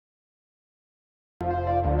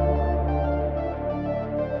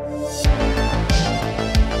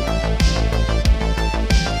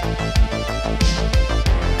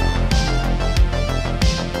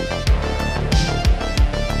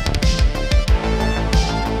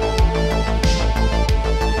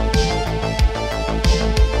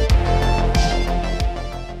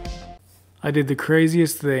I did the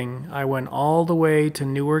craziest thing. I went all the way to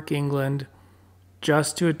Newark, England,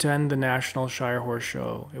 just to attend the National Shire Horse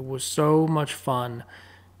Show. It was so much fun.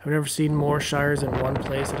 I've never seen more Shires in one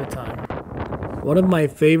place at a time. One of my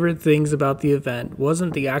favorite things about the event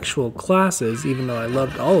wasn't the actual classes, even though I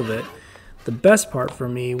loved all of it. The best part for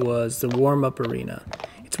me was the warm-up arena.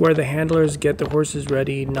 It's where the handlers get the horses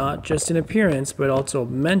ready, not just in appearance, but also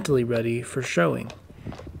mentally ready for showing.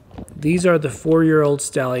 These are the 4-year-old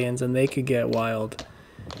stallions, and they could get wild.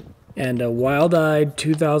 And a wild-eyed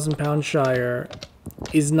 2,000-pound Shire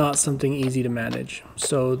is not something easy to manage.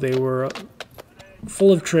 So they were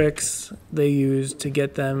full of tricks they used to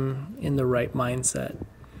get them in the right mindset.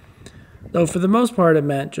 Though for the most part it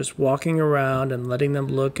meant just walking around and letting them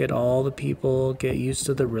look at all the people, get used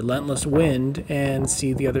to the relentless wind, and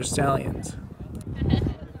see the other stallions.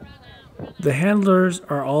 The handlers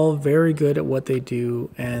are all very good at what they do,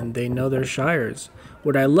 and they know their Shires.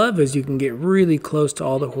 What I love is you can get really close to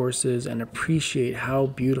all the horses and appreciate how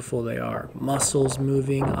beautiful they are. Muscles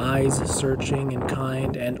moving, eyes searching and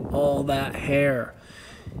kind, and all that hair.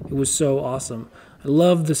 It was so awesome. I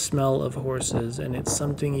love the smell of horses, and it's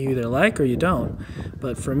something you either like or you don't.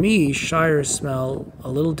 But for me, Shires smell a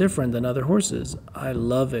little different than other horses. I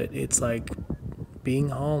love it. It's like being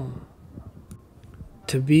home.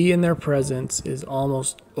 To be in their presence is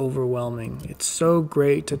almost overwhelming. It's so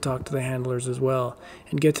great to talk to the handlers as well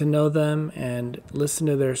and get to know them and listen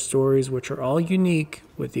to their stories, which are all unique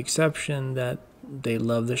with the exception that they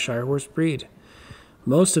love the Shire horse breed.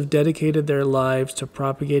 Most have dedicated their lives to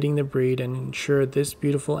propagating the breed and ensure this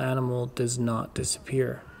beautiful animal does not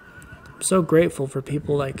disappear. I'm so grateful for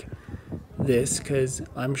people like this because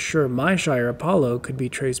I'm sure my Shire Apollo could be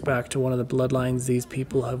traced back to one of the bloodlines these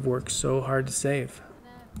people have worked so hard to save.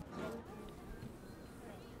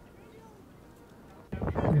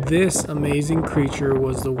 This amazing creature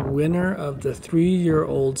was the winner of the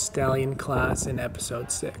 3-year-old stallion class in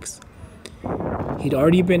episode 6. He'd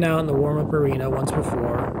already been out in the warm-up arena once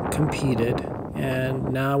before, competed,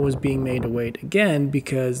 and now was being made to wait again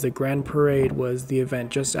because the Grand Parade was the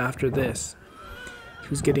event just after this. He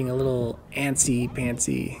was getting a little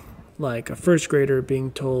antsy-pantsy, like a first grader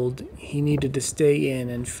being told he needed to stay in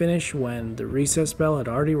and finish when the recess bell had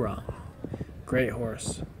already rung. Great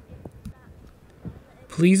horse.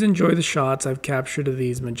 Please enjoy the shots I've captured of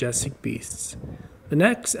these majestic beasts. The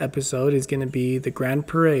next episode is going to be the Grand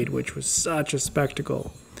Parade, which was such a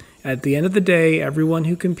spectacle. At the end of the day, everyone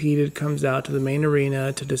who competed comes out to the main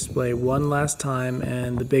arena to display one last time,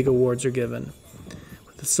 and the big awards are given.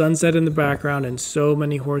 With the sunset in the background and so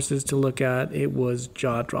many horses to look at, it was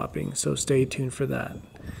jaw-dropping, so stay tuned for that.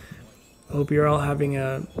 I hope you're all having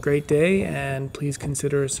a great day, and please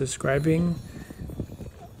consider subscribing.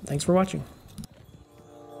 Thanks for watching.